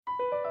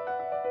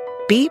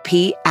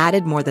BP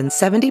added more than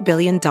 $70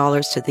 billion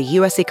to the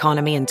U.S.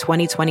 economy in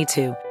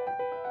 2022.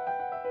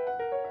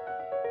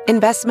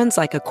 Investments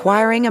like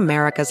acquiring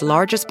America's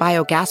largest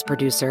biogas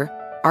producer,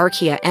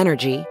 Archaea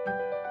Energy,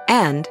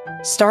 and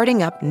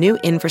starting up new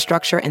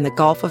infrastructure in the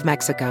Gulf of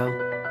Mexico.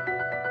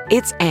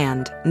 It's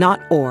and,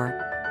 not or.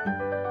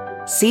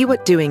 See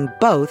what doing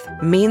both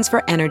means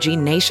for energy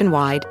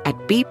nationwide at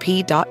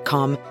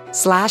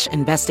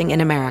bp.com/investing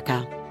in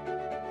America.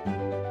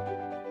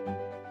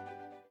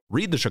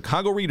 Read the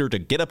Chicago Reader to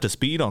get up to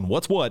speed on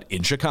what's what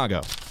in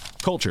Chicago.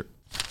 Culture,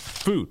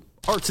 food,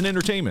 arts and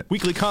entertainment,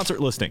 weekly concert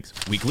listings,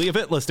 weekly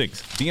event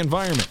listings, the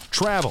environment,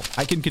 travel.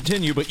 I can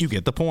continue, but you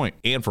get the point.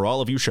 And for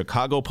all of you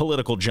Chicago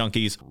political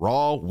junkies,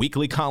 raw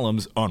weekly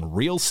columns on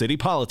real city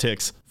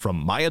politics from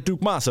Maya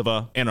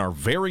Dukmasova and our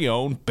very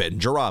own Ben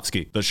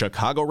Jarofsky. The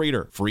Chicago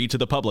Reader, free to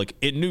the public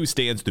in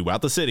newsstands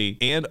throughout the city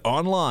and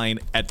online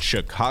at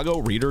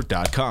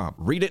chicagoreader.com.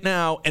 Read it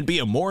now and be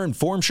a more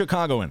informed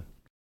Chicagoan.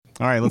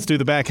 All right, let's do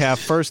the back half.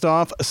 First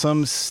off,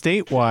 some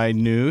statewide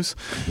news.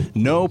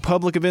 No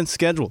public events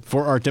scheduled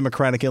for our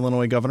Democratic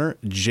Illinois Governor,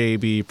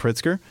 J.B.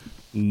 Pritzker.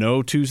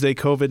 No Tuesday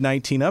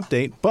COVID-19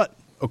 update, but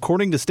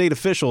according to state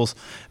officials,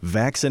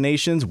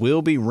 vaccinations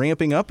will be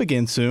ramping up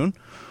again soon.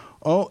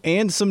 Oh,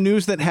 and some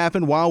news that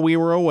happened while we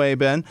were away,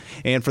 Ben.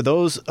 And for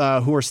those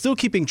who are still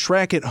keeping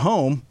track at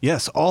home,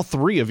 yes, all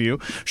three of you,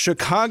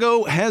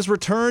 Chicago has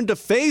returned to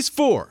Phase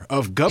 4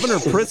 of Governor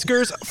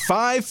Pritzker's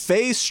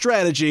 5-phase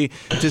strategy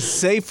to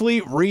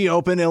safely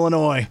reopen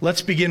Illinois.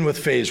 Let's begin with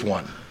Phase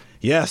 1.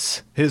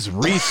 Yes, his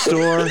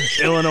Restore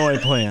Illinois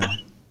plan.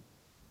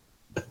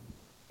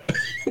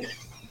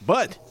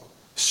 But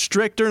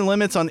stricter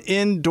limits on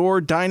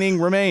indoor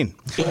dining remain.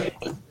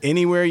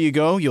 Anywhere you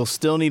go, you'll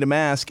still need a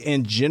mask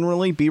and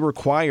generally be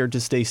required to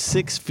stay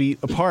 6 feet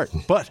apart.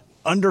 But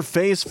under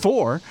Phase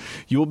 4,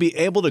 you will be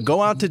able to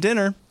go out to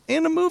dinner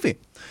and a movie.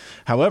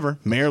 However,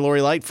 Mayor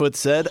Lori Lightfoot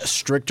said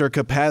stricter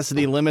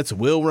capacity limits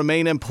will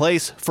remain in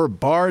place for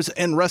bars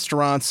and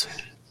restaurants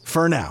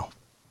for now.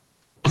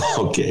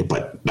 Okay,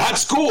 but not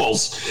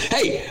schools.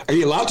 Hey, are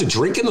you allowed to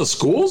drink in the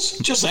schools?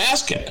 Just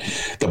ask it.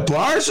 The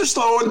bars are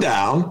slowing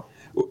down.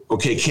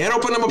 Okay, can't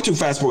open them up too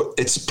fast, but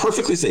it's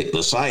perfectly safe.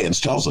 The science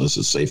tells us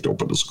it's safe to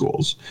open the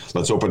schools.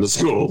 Let's open the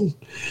schools.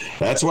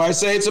 That's why I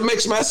say it's a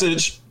mixed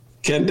message.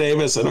 Ken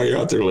Davis, I know you're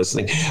out there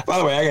listening. By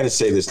the way, I got to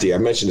say this to you. I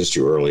mentioned this to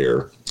you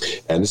earlier,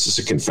 and this is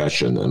a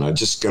confession, and I'm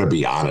just going to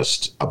be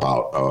honest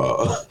about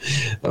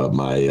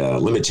my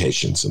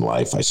limitations in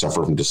life. I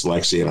suffer from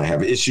dyslexia, and I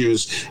have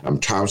issues. I'm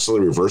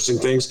constantly reversing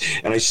things.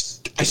 And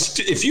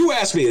if you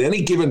ask me at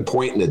any given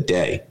point in the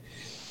day,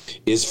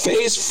 is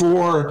Phase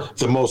 4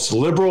 the most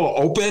liberal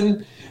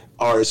open,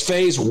 or is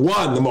Phase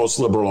 1 the most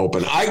liberal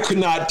open? I could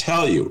not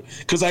tell you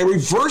because I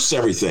reverse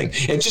everything.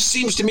 It just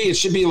seems to me it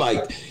should be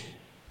like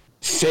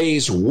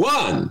Phase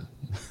 1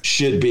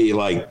 should be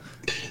like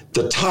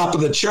the top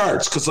of the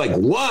charts because like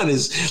 1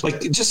 is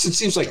like it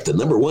seems like the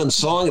number 1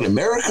 song in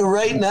America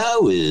right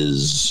now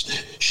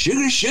is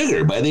Sugar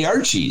Sugar by the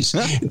Archies.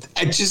 Huh?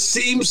 It just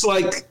seems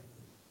like,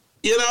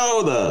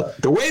 the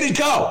way to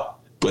go.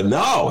 But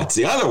no, it's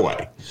the other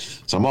way.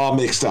 So I'm all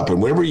mixed up.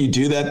 And whenever you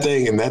do that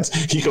thing,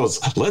 he goes,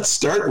 let's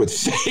start with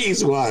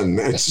Phase 1.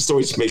 It just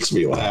always makes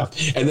me laugh.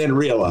 And then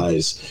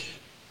realize,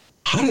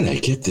 how did I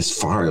get this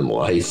far in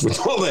life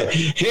with all the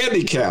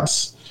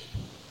handicaps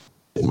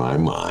in my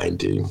mind,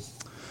 dude?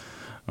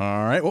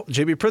 All right. Well,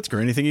 J.B.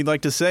 Pritzker, anything you'd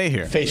like to say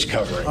here? Face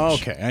coverage.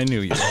 Okay, I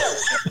knew you.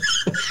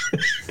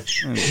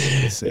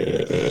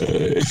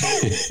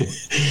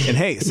 And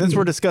hey, since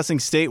we're discussing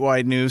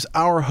statewide news,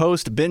 our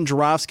host, Ben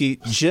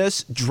Jarofsky,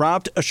 just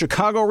dropped a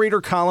Chicago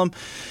Reader column.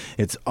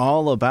 It's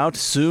all about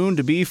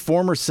soon-to-be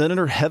former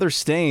Senator Heather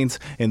Steans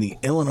and the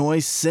Illinois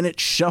Senate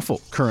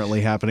shuffle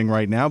currently happening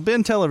right now.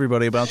 Ben, tell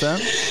everybody about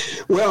that.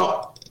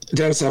 Well,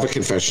 Dennis, I have a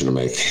confession to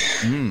make.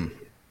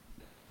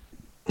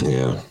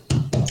 Yeah,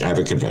 I have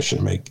a confession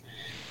to make.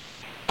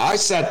 I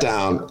sat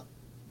down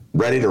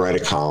ready to write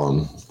a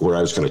column where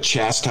I was going to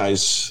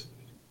chastise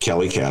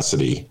Kelly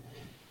Cassidy,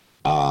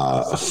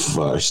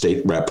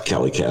 State Rep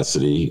Kelly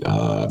Cassidy.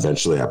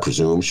 Eventually, I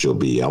presume she'll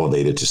be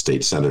elevated to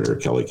State Senator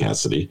Kelly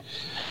Cassidy.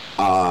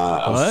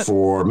 What's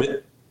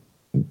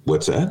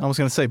that? I was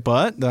going to say,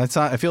 but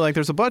I feel like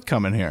there's a but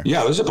coming here.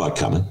 Yeah, there's a but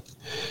coming.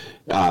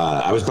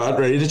 I was about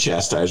ready to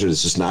chastise her.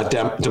 This is not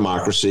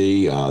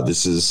democracy.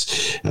 This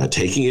is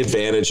taking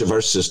advantage of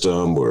our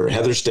system where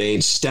Heather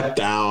Steans stepped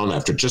down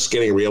after just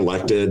getting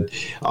reelected.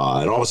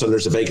 And all of a sudden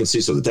there's a vacancy.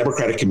 So the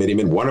Democratic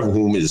committeemen, one of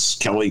whom is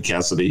Kelly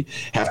Cassidy,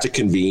 have to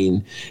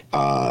convene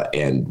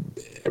and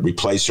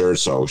replace her.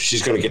 So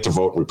she's going to get to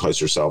vote and replace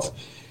herself.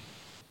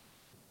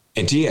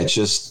 And I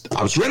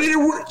was ready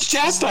to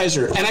chastise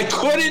her and I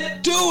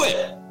couldn't do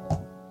it.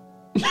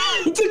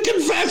 It's a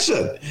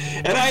confession.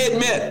 And I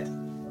admit,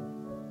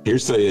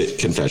 here's the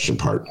confession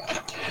part.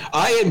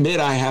 I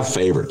admit I have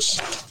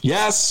favorites.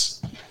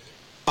 Yes,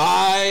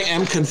 I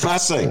am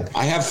confessing.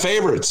 I have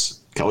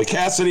favorites. Kelly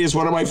Cassidy is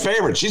one of my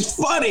favorites. She's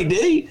funny,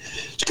 D.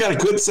 She's got a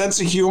good sense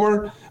of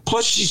humor.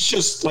 Plus, she's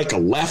just like a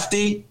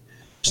lefty.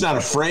 She's not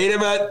afraid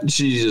of it.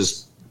 She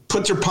just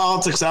put your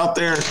politics out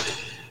there.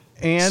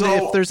 And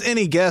if there's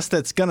any guest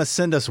that's going to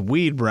send us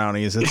weed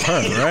brownies, it's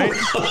her, right?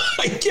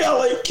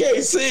 Kelly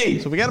Casey.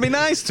 So we got to be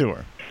nice to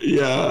her.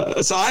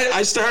 Yeah. So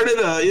I started,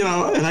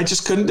 and I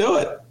just couldn't do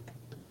it.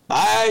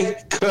 I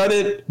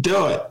couldn't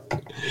do it.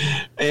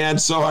 And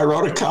so I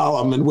wrote a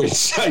column in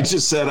which I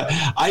just said,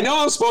 I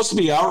know I'm supposed to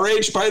be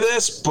outraged by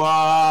this,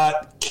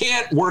 but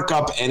can't work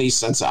up any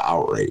sense of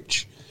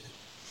outrage.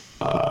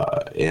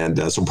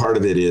 So part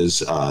of it is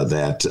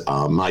that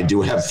I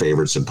do have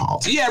favorites in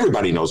politics. Yeah,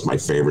 everybody knows my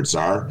favorites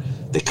are.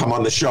 They come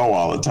on the show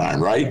all the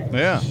time, right?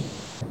 Yeah.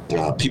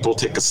 People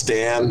take a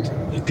stand.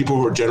 People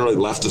who are generally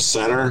left of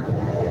center,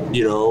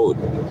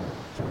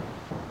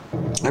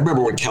 I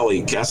remember when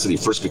Kelly Cassidy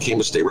first became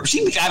a state rep.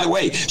 She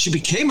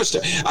became a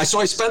state. So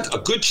I spent a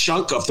good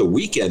chunk of the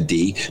weekend,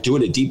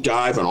 doing a deep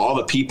dive on all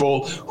the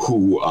people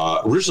who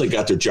originally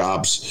got their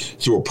jobs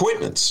through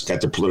appointments,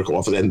 got their political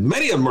office, and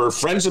many of them are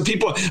friends of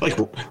people like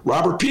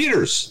Robert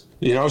Peters.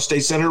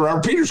 State Senator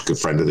Robert Peters, good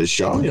friend of this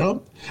show,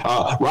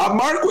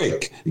 Rob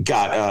Markwick he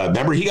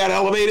got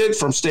elevated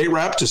from state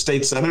rep to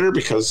state senator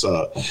because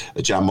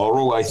John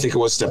Morrow, I think it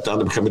was, stepped down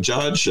to become a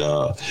judge.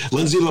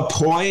 Lindsay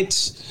LaPointe,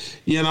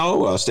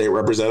 state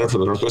representative for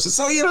the Northwest.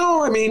 So,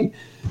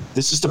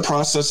 this is the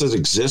process that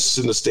exists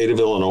in the state of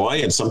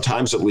Illinois, and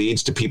sometimes it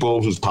leads to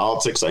people whose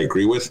politics I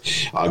agree with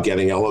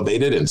getting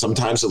elevated, and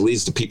sometimes it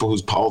leads to people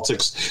whose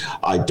politics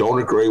I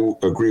don't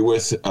agree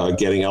with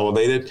getting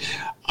elevated.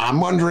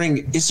 I'm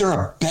wondering, is there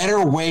a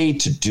better way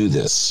to do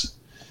this?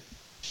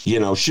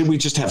 Should we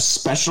just have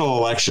special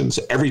elections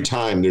every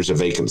time there's a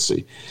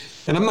vacancy?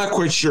 And I'm not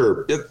quite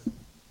sure.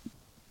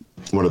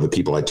 One of the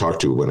people I talked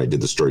to when I did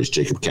the story is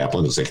Jacob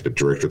Kaplan, executive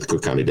director of the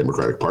Cook County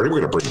Democratic Party. We're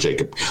going to bring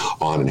Jacob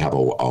on and have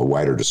a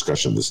wider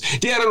discussion of this. I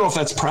don't know if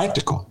that's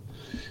practical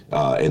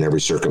in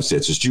every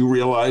circumstances. Do you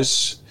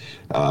realize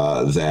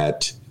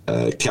that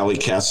Kelly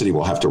Cassidy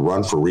will have to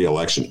run for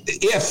re-election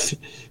if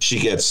she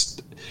gets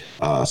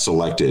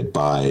selected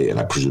by, and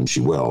I presume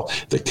she will,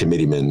 the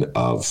committeemen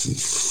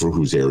for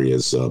whose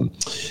areas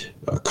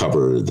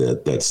cover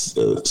that's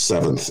the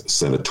 7th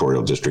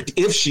Senatorial District.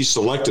 If she's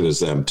selected as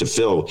them to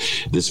fill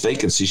this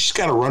vacancy, she's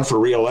got to run for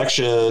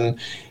re-election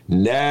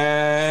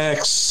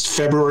next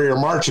February or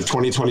March of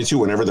 2022,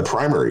 whenever the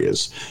primary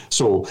is.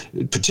 So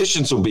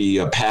petitions will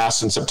be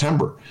passed in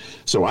September.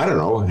 So I don't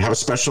know, have a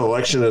special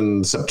election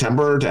in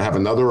September to have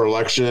another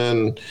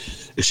election.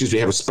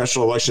 Have a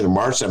special election in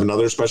March, have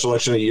another special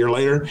election a year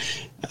later.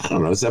 I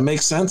don't know. Does that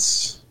make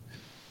sense?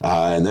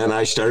 And then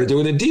I started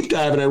doing a deep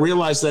dive, and I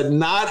realized that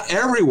not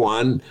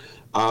everyone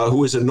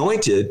who is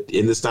anointed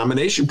in this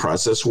nomination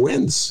process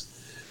wins.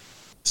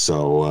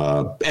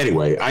 So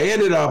anyway, I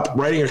ended up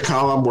writing a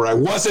column where I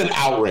wasn't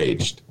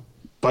outraged.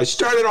 But I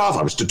started off,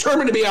 I was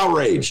determined to be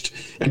outraged.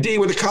 And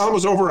when the column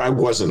was over, I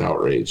wasn't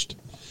outraged.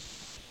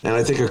 And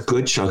I think a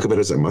good chunk of it,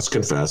 as I must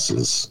confess,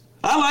 is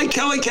I like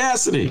Kelly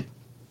Cassidy.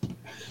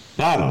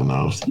 I don't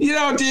know. D,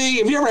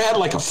 have you ever had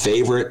like a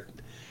favorite?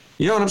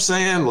 You know what I'm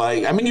saying?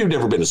 You've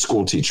never been a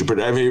school teacher, but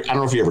I don't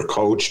know if you ever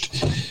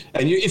coached.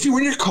 And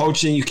when you're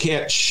coaching, you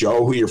can't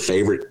show who your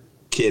favorite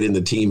kid in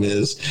the team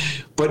is.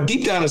 But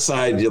deep down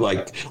inside, you're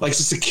like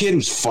it's a kid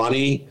who's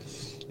funny.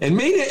 And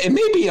it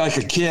may be like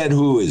a kid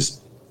who is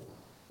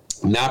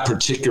not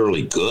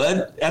particularly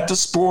good at the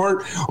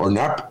sport or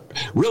not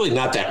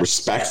that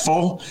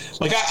respectful.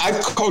 Like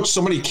I've coached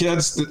so many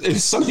kids, and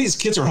some of these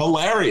kids are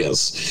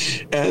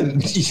hilarious.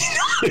 And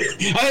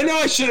I know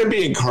I shouldn't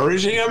be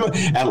encouraging them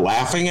and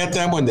laughing at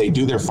them when they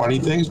do their funny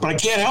things, but I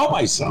can't help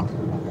myself.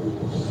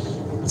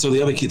 So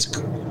the other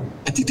kids,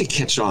 I think they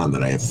catch on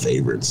that I have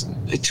favorites.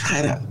 They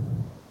try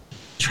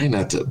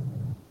not to,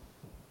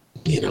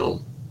 be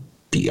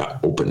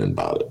open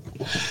about it.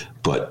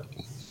 But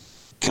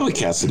Kelly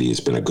Cassidy has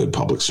been a good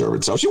public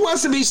servant. So if she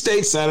wants to be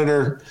state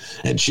senator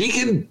and she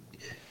can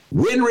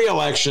win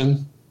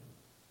re-election,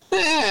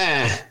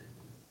 that's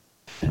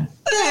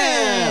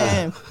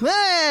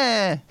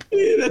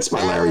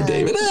my Larry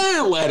David.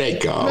 Let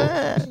it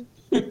go.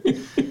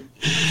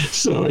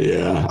 So,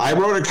 yeah, I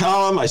wrote a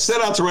column. I set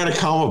out to write a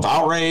column of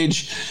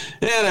outrage,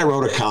 and I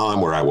wrote a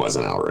column where I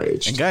wasn't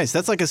outraged. And, guys,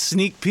 that's like a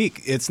sneak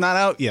peek. It's not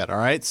out yet, all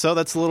right? So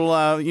that's a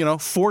little,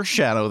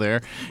 foreshadow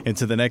there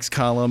into the next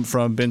column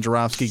from Ben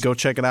Joravsky. Go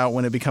check it out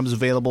when it becomes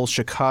available,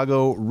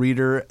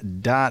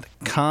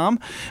 chicagoreader.com.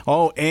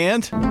 Oh,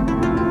 and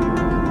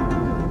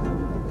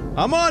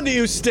I'm on to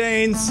you,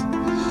 Steans.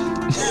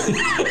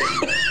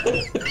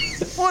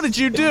 What did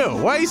you do?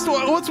 Why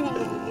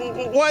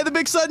the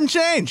big sudden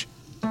change?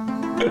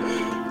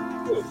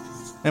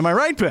 Am I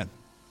right, Ben?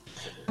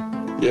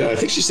 Yeah, I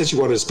think she said she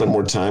wanted to spend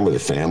more time with her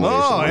family.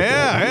 Oh,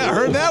 yeah.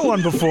 Heard that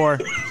one before.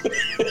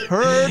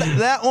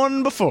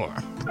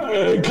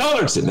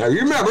 Cullerton. Now,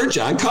 you remember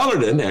John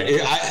Cullerton.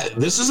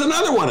 This is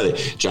another one of the.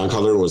 John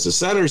Cullerton was a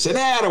senator. Said,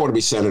 I don't want to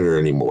be senator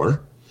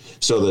anymore.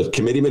 So the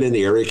committeemen in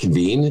the area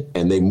convened,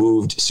 and they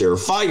moved Sarah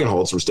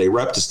Feigenholtz from state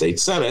rep to state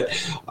senate.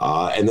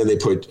 And then they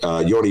put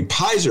Yoni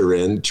Pizer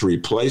in to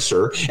replace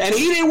her. And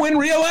he didn't win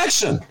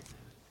re-election.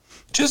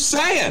 Just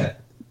saying.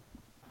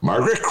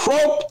 Margaret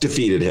Crope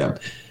defeated him.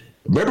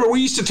 Remember we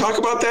used to talk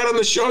about that on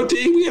the show,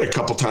 D? We had a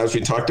couple times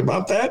we talked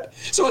about that.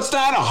 So it's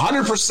not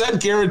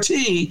 100%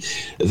 guarantee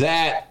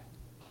that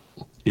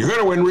you're going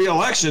to win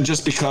re-election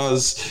just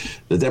because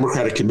the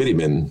Democratic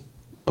committeemen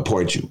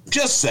appoint you.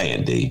 Just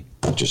saying, D.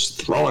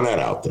 Just throwing that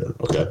out there,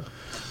 okay?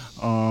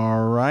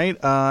 All right.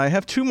 I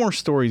have two more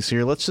stories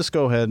here. Let's just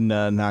go ahead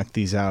and knock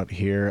these out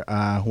here.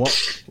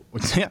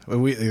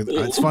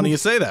 It's funny you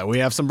say that. We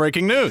have some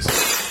breaking news.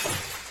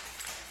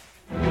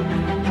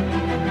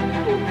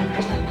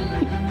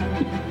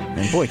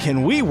 And boy,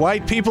 can we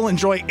white people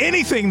enjoy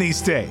anything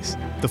these days.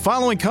 The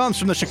following comes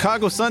from the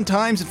Chicago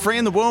Sun-Times and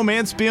Fran the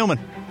Woman Spielman.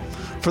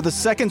 For the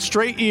second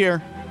straight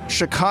year,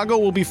 Chicago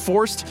will be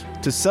forced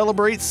to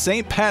celebrate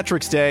St.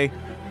 Patrick's Day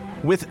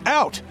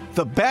without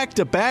the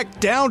back-to-back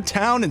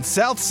downtown and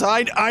South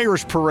Side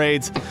Irish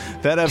parades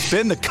that have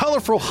been the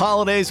colorful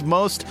holiday's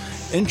most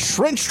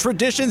entrenched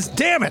traditions.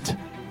 Damn it!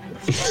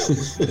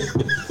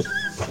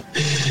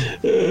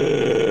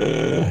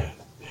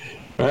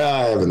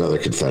 I have another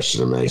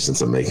confession to make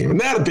since I'm making. I'm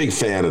not a big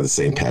fan of the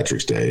St.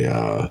 Patrick's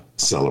Day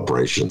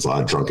celebrations. A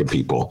lot of drunken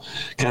people.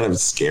 Kind of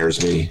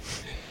scares me.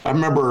 I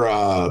remember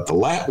I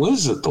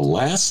was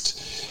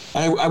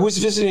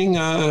visiting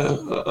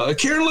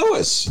Karen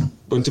Lewis.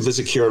 Went to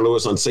visit Karen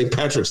Lewis on St.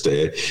 Patrick's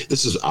Day.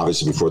 This is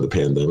obviously before the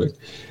pandemic.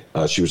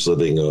 She was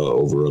living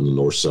over on the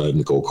north side in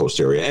the Gold Coast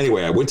area.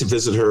 Anyway, I went to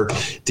visit her,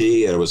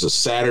 D, and it was a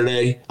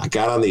Saturday. I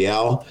got on the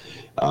L.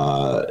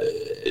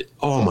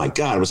 Oh, my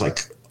God.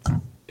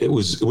 It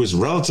was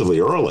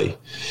relatively early.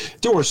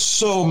 There were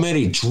so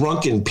many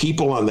drunken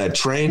people on that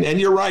train.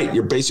 And you're right.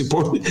 You're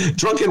basically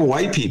drunken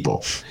white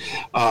people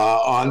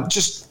on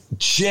just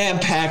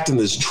jam-packed in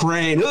this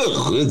train.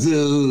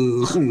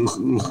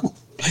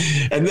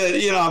 And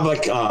then, I'm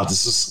like, oh,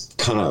 this is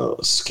kind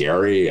of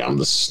scary. I'm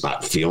just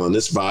not feeling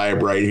this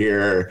vibe right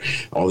here.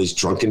 All these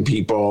drunken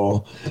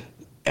people.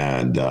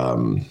 And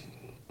then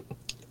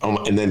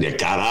I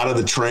got out of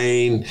the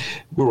train.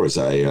 Where was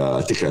I?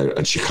 I think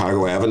on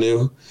Chicago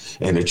Avenue.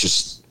 And it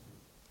just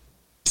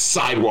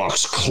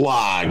sidewalks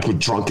clogged with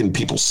drunken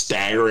people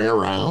staggering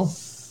around.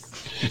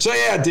 So,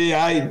 yeah, D,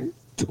 I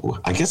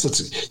guess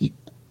it's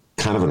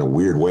kind of in a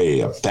weird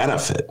way a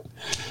benefit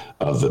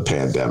of the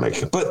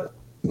pandemic. But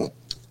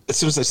as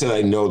soon as I said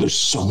I know there's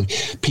so many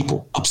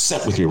people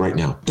upset with me right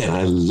now, then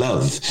I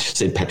love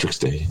St. Patrick's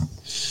Day.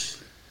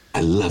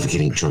 I love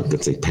getting drunk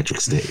on St.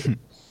 Patrick's Day.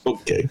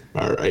 Okay,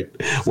 all right.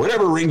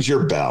 Whatever rings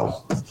your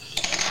bell.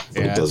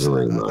 Yeah, it doesn't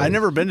ring mine. I've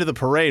never been to the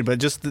parade, but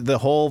just the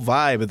whole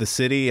vibe of the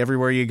city,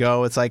 everywhere you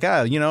go, it's like,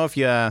 if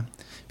you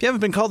haven't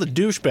been called a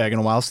douchebag in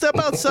a while, step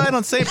outside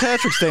on St.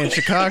 Patrick's Day in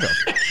Chicago.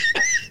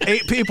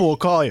 8 people will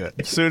call you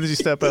as soon as you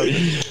step out.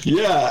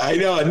 Yeah, I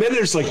know. And then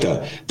there's like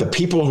the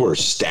people who are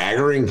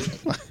staggering,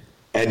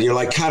 and you're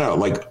like kind of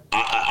like,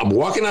 I'm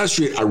walking down the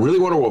street. I really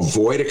want to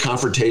avoid a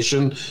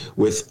confrontation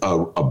with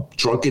a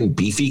drunken,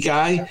 beefy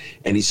guy,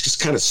 and he's just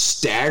kind of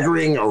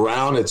staggering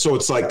around. And so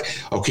it's like,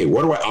 okay,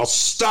 I'll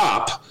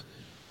stop.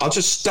 I'll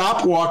just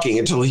stop walking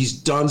until he's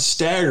done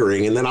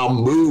staggering, and then I'll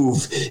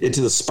move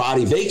into the spot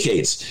he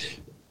vacates.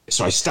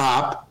 So I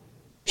stop.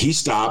 He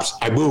stops,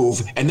 I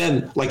move, and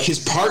then like his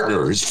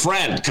partner, his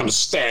friend comes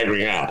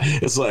staggering out.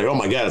 It's like, oh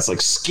my God, it's like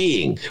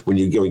skiing when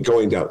you're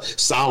going down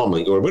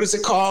slaloming, or what is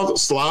it called?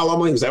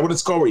 Slaloming? Is that what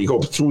it's called? Where you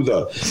go through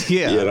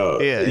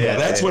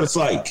that's what it's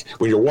like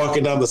when you're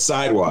walking down the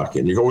sidewalk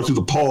and you're going through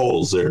the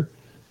poles there.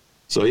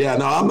 So yeah,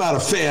 no, I'm not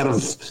a fan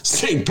of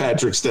St.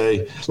 Patrick's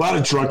Day. A lot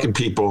of drunken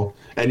people,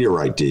 and you're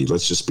right, D,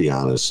 let's just be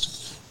honest.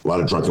 A lot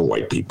of drunken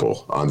white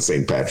people on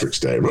St. Patrick's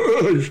Day. You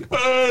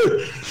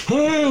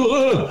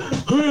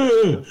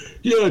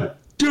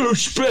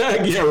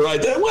douchebag. Yeah, right.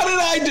 What did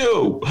I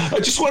do? I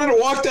just wanted to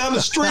walk down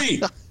the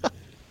street.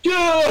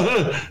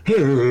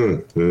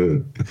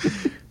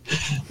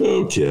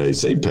 Okay,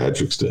 St.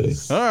 Patrick's Day.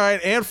 All right,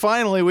 and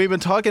finally, we've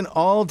been talking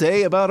all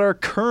day about our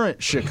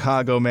current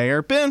Chicago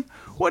mayor. Ben,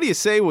 what do you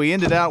say we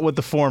ended out with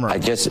the former? I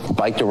just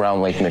biked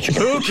around Lake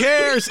Michigan. Who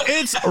cares?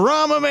 It's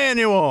Rahm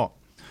Emanuel.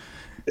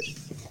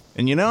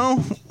 And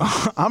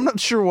I'm not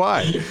sure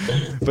why,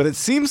 but it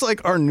seems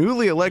like our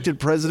newly elected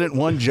president,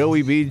 Joe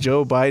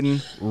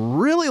Biden,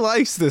 really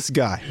likes this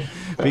guy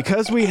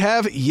because we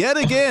have yet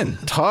again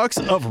talks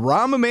of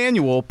Rahm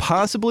Emanuel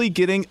possibly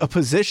getting a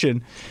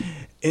position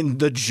in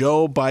the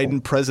Joe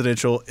Biden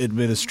presidential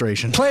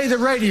administration. Play the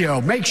radio.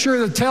 Make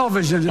sure the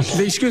television,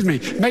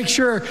 make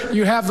sure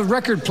you have the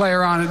record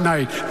player on at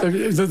night,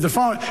 the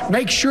phone.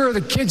 Make sure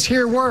the kids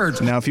hear words.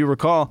 Now, if you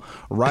recall,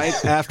 right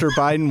after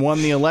Biden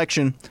won the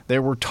election,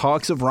 there were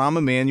talks of Rahm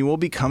Emanuel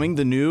becoming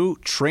the new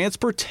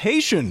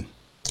transportation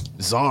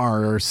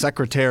czar or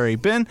secretary.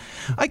 Ben,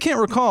 I can't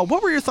recall.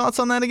 What were your thoughts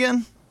on that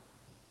again?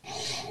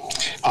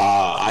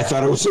 I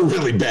thought it was a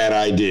really bad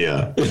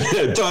idea.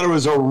 I thought it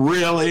was a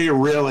really,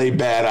 really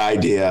bad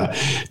idea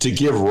to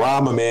give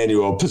Rahm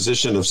Emanuel a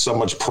position of so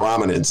much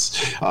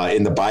prominence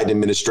in the Biden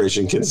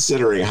administration,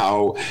 considering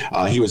how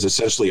he was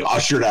essentially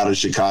ushered out of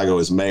Chicago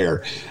as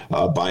mayor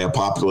by a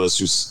populace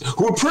who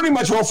would pretty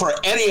much vote for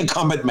any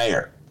incumbent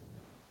mayor.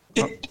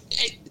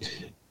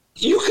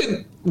 You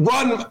could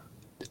run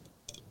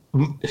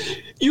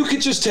You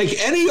could just take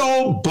any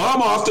old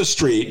bum off the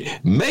street,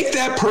 make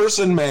that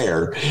person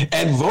mayor,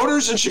 and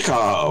voters in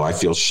Chicago, I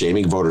feel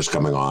shaming voters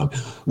coming on,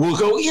 will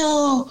go,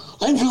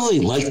 I really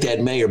like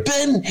that mayor.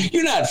 Ben,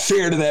 you're not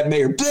fair to that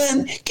mayor.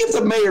 Ben, give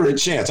the mayor a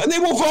chance. And they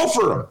will vote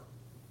for him.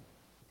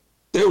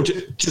 They will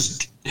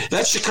just,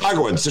 that's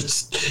Chicagoans.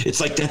 It's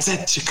like, that's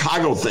that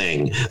Chicago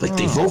thing. Like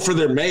they vote for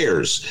their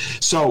mayors.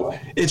 So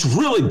it's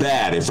really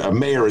bad if a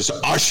mayor is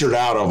ushered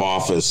out of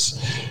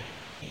office.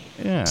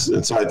 Yeah.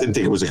 And so I didn't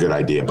think it was a good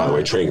idea. By the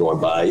way, train going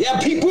by. Yeah,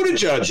 Pete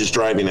Buttigieg is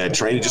driving that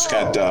train. He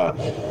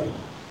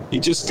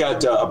just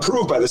got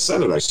approved by the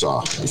Senate. I saw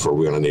before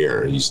we went on the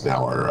air. He's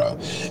now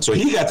so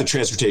he got the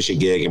transportation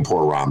gig, and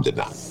poor Rahm did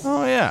not.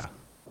 Oh yeah,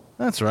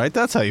 that's right.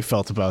 That's how you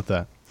felt about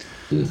that.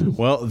 Mm-hmm.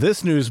 Well,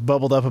 this news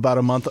bubbled up about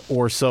a month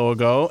or so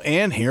ago,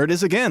 and here it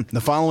is again.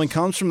 The following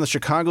comes from the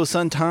Chicago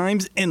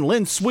Sun-Times and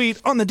Lynn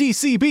Sweet on the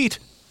DC beat.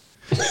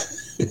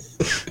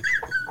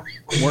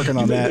 Working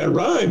on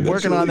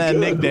that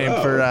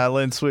nickname for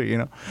Lynn Sweet,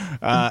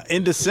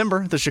 In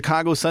December, the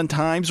Chicago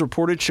Sun-Times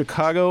reported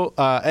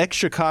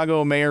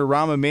ex-Chicago Mayor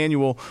Rahm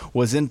Emanuel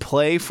was in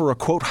play for a,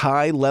 quote,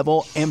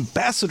 high-level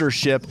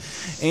ambassadorship.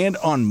 And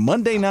on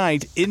Monday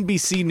night,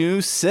 NBC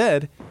News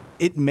said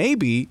it may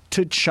be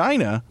to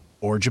China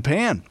or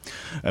Japan.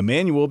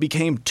 Emanuel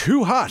became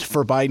too hot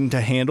for Biden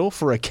to handle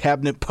for a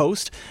cabinet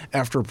post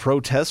after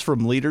protests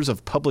from leaders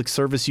of public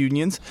service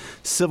unions,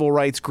 civil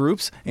rights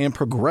groups, and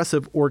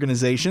progressive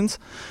organizations.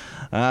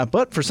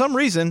 But for some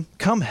reason,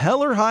 come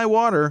hell or high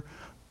water,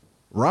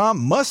 Rahm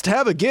must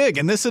have a gig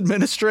in this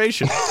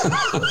administration.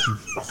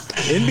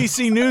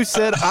 NBC News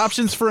said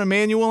options for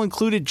Emanuel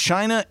included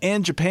China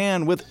and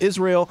Japan, with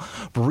Israel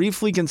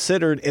briefly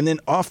considered and then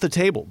off the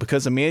table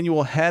because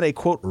Emanuel had a,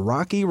 quote,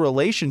 rocky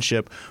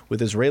relationship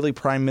with Israeli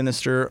Prime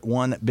Minister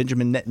one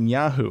Benjamin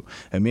Netanyahu.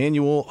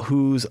 Emanuel,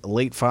 whose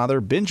late father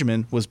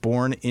Benjamin was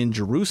born in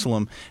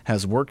Jerusalem,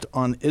 has worked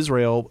on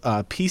Israel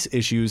peace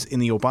issues in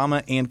the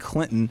Obama and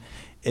Clinton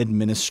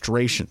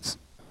administrations.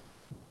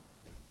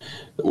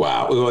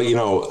 Wow. Well,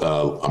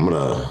 I'm going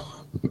to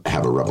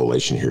have a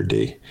revelation here,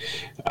 D.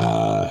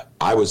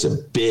 I was a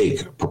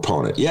big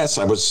proponent. Yes,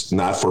 I was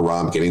not for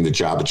Rahm getting the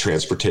job of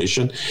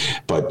transportation,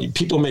 but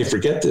people may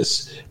forget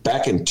this.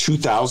 Back in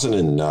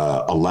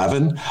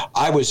 2011,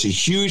 I was a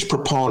huge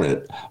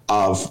proponent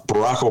of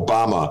Barack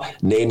Obama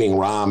naming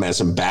Rahm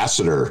as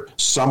ambassador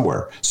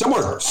somewhere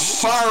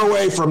far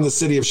away from the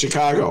city of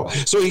Chicago,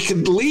 so he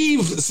could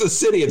leave the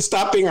city and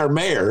stop being our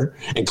mayor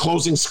and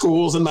closing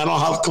schools and mental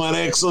health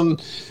clinics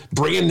and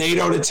bringing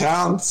NATO to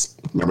town.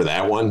 Remember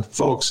that one,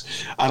 folks?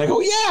 And I go,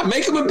 yeah,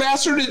 make him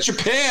ambassador to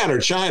Japan or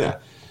China.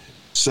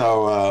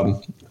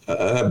 So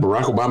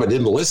Barack Obama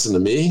didn't listen to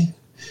me.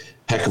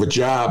 Heck of a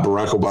job,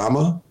 Barack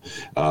Obama.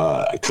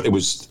 It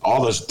was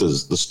all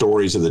the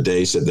stories of the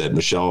day said that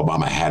Michelle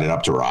Obama had it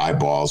up to her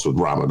eyeballs with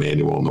Rahm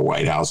Emanuel in the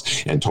White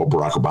House and told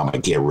Barack Obama to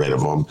get rid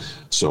of him.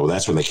 So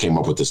that's when they came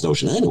up with this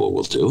notion. I know what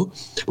we'll do.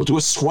 We'll do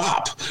a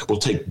swap. We'll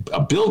take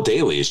Bill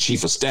Daley as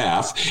chief of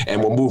staff, and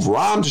we'll move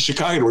Rahm to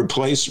Chicago to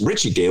replace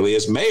Richie Daley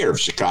as mayor of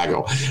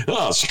Chicago.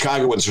 Oh,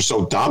 Chicagoans are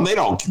so dumb. They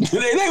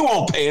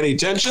won't pay any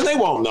attention. They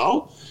won't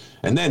know.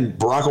 And then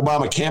Barack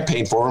Obama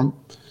campaigned for him.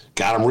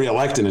 Got him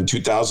reelected in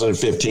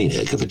 2015.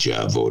 Heck of a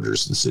job,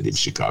 voters in the city of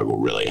Chicago.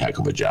 Really heck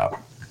of a job.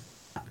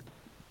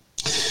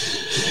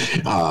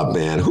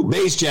 Man,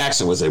 Mays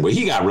Jackson was there. Well,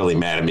 he got really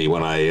mad at me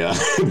when I,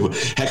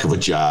 heck of a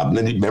job. And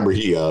then remember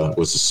he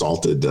was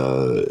assaulted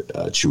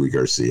Chewy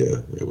Garcia.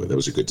 That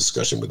was a good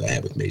discussion that I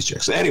had with Mays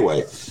Jackson.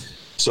 Anyway,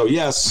 so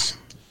yes,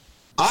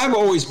 I've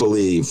always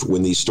believed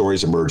when these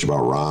stories emerge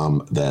about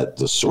Rahm that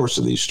the source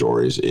of these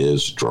stories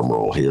is,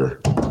 drumroll here,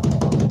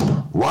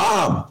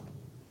 Rahm.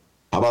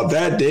 How about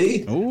that,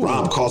 D? Ooh.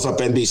 Rahm calls up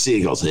NBC.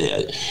 He goes,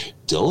 hey,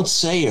 don't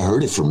say you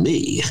heard it from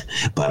me,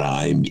 but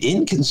I'm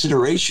in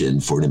consideration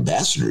for an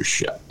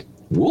ambassadorship.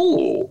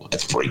 Whoa,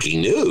 that's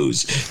breaking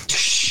news.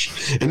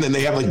 And then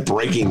they have like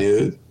breaking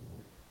news.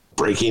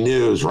 Breaking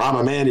news. Rahm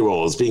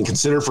Emanuel is being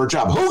considered for a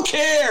job. Who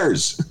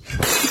cares?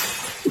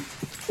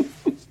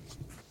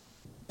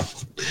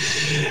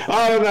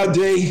 I don't know,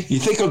 D. You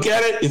think he'll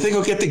get it? You think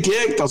he'll get the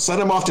gig? They'll send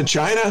him off to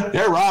China?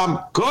 Here,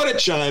 Rahm, go to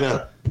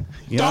China.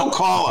 Don't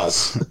call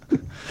us.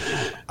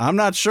 I'm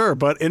not sure,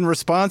 but in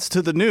response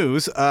to the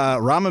news,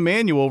 Rahm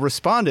Emanuel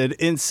responded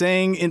in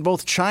saying in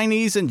both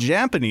Chinese and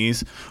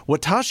Japanese,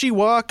 "Watashi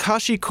wa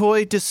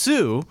kashikoi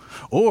desu,"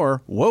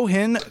 or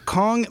 "Wohin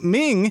kong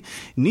ming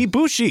ni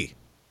bushi."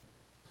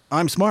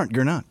 I'm smart,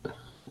 you're not.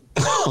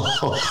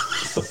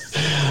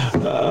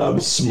 I'm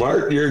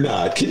smart, you're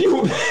not. Can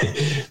you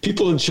imagine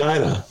people in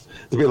China?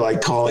 They'll be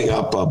like calling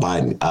up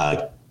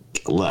Biden.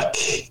 Look,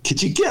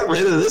 could you get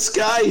rid of this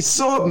guy? He's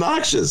so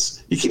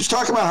obnoxious. He keeps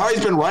talking about how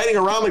he's been riding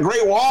around the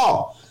Great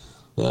Wall.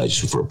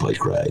 Just for a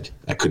bike ride.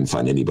 I couldn't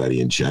find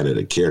anybody in China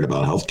that cared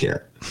about health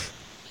care.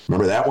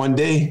 Remember that one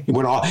day? He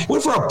went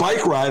for a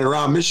bike ride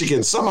around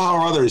Michigan. Somehow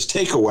or other, his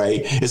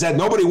takeaway is that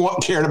nobody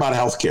cared about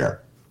health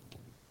care.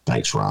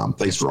 Thanks, Rahm.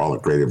 Thanks for all the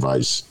great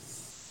advice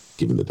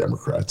given the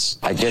Democrats.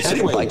 I just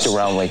biked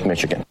around Lake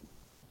Michigan.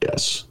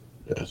 Yes.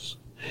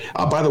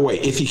 By the way,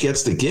 if he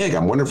gets the gig,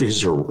 I'm wondering if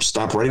he's going to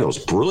stop writing those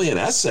brilliant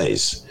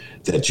essays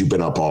that you've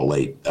been up all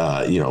late,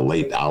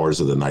 late hours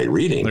of the night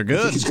reading. They're good.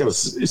 I think he's going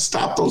to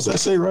stop those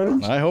essay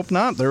writers. I hope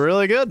not. They're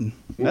really good.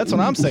 That's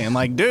what I'm saying.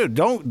 Like, dude,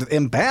 don't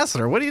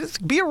ambassador. What do you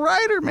just be a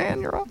writer,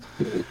 man? You're all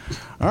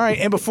right.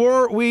 And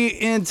before we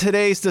end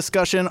today's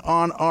discussion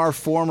on our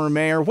former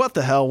mayor, what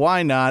the hell?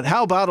 Why not?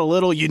 How about a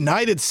little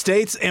United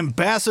States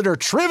ambassador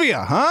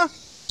trivia, huh?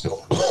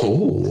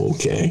 Oh,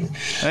 okay.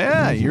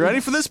 Yeah, you ready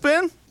for this,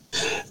 Ben?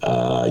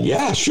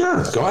 Yeah,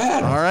 sure. Go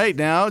ahead. All right.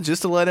 Now,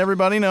 just to let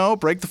everybody know,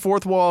 break the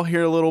fourth wall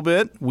here a little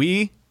bit.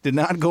 We did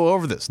not go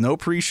over this. No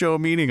pre-show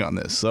meeting on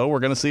this. So we're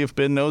going to see if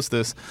Ben knows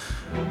this.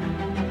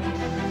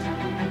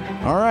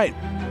 All right.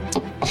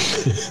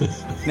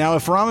 Now,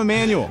 if Rahm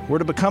Emanuel were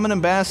to become an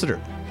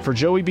ambassador for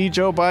Joe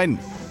Biden,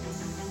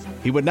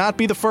 he would not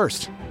be the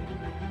first.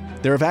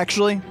 There have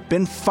actually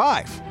been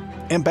 5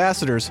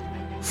 ambassadors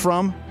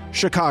from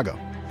Chicago.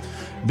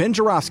 Ben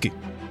Joravsky,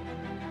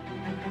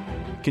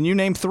 can you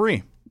name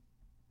 3?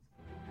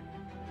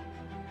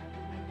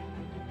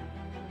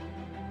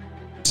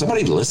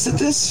 Somebody listed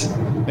this?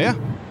 Yeah.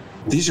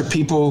 These are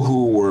people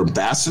who were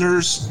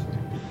ambassadors?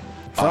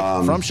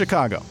 From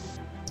Chicago.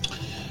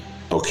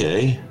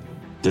 Okay.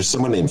 There's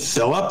someone named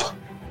Philip.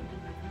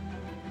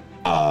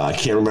 I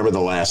can't remember the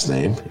last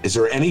name. Is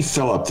there any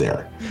Philip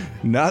there?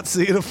 Not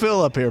seeing a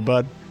Philip here,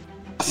 bud.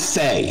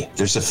 Faye.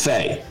 There's a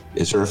Faye.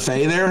 Is there a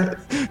Faye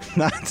there?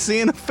 Not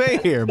seeing a Faye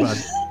here, bud.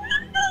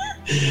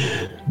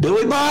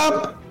 Billy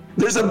Bob?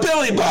 There's a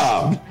Billy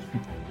Bob.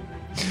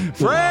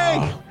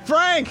 Frank!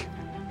 Frank!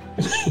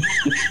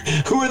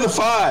 Who are the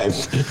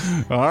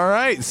 5? All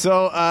right.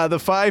 So the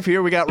 5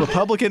 here, we got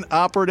Republican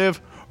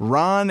operative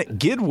Ron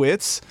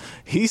Gidwitz.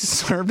 He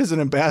served as an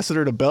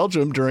ambassador to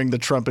Belgium during the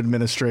Trump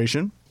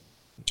administration.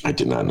 I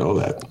did not know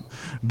that.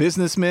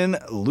 Businessman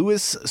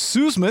Louis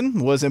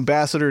Sussman was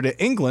ambassador to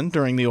England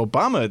during the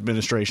Obama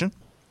administration.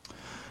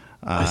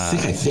 I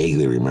think I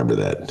vaguely remember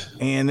that.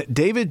 And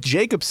David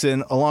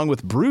Jacobson, along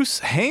with Bruce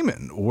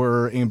Heyman,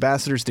 were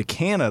ambassadors to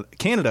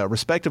Canada,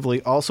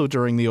 respectively, also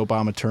during the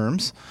Obama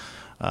terms.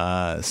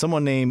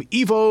 Someone named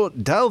Ivo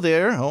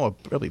Dalder, I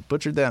probably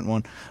butchered that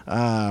one,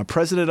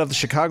 president of the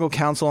Chicago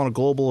Council on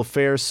Global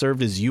Affairs,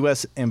 served as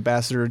U.S.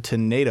 ambassador to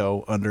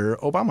NATO under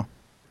Obama.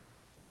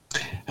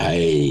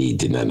 I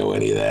did not know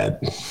any of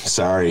that.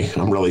 Sorry,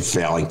 I'm really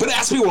failing. But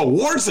ask me what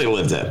wards they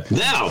lived in.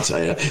 Then I'll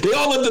tell you. They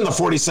all lived in the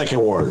 42nd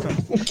ward.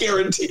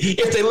 Guarantee.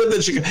 If they lived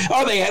in Chicago.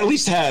 Oh, they at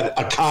least had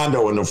a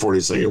condo in the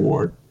 42nd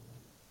ward.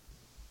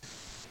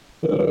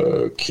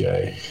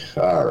 Okay.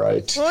 All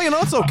right.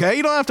 Well, it's okay.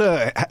 You don't have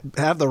to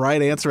have the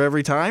right answer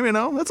every time,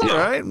 That's all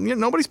right.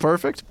 Nobody's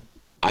perfect.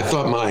 I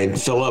thought mine,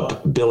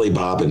 Philip, Billy,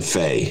 Bob, and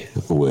Faye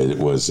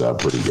was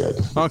pretty good.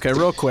 Okay,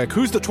 real quick.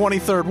 Who's the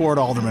 23rd Ward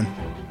Alderman?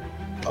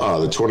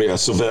 The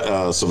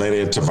 20th,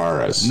 Sylvania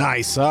Tavares.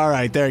 Nice. All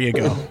right, there you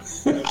go.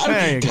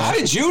 How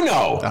did you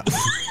know?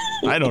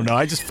 I don't know.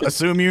 I just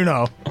assume you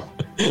know.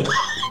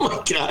 Oh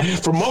my God.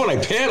 For a moment,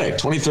 I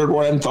panicked. 23rd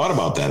Ward, I hadn't thought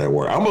about that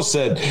anymore. I almost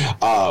said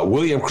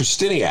William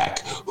Kristiniak,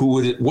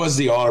 who was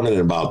the alderman in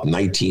about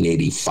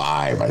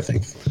 1985, I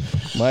think.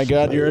 My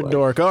God, you're a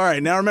dork. All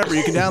right, now remember,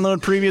 you can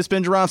download previous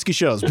Ben Joravsky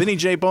shows, Benny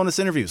J bonus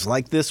interviews,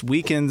 like this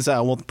weekend's,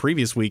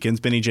 previous weekend's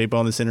Benny J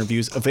bonus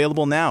interviews,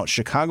 available now at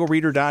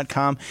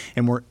chicagoreader.com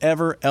and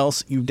wherever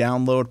else you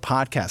download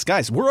podcasts.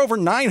 Guys, we're over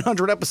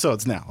 900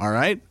 episodes now, all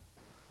right?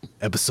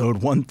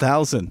 Episode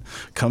 1000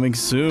 coming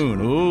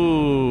soon.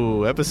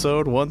 Ooh,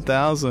 episode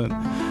 1000.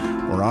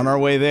 We're on our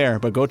way there,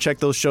 but go check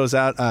those shows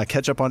out.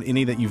 Catch up on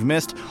any that you've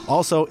missed.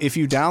 Also, if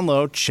you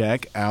download,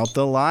 check out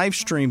the live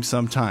stream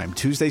sometime.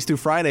 Tuesdays through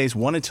Fridays,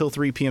 1 until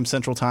 3 p.m.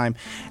 Central Time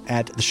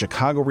at the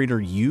Chicago Reader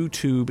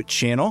YouTube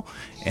channel.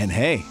 And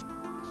hey,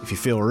 if you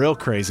feel real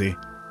crazy,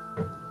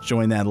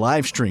 join that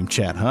live stream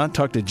chat, huh?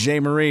 Talk to Jay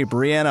Marie,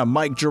 Brianna,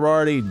 Mike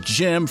Girardi,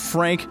 Jim,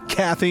 Frank,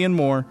 Kathy, and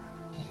more.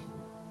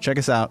 Check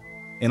us out.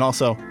 And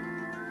also,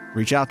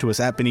 reach out to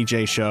us at Benny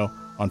J Show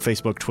on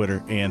Facebook,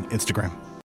 Twitter, and Instagram.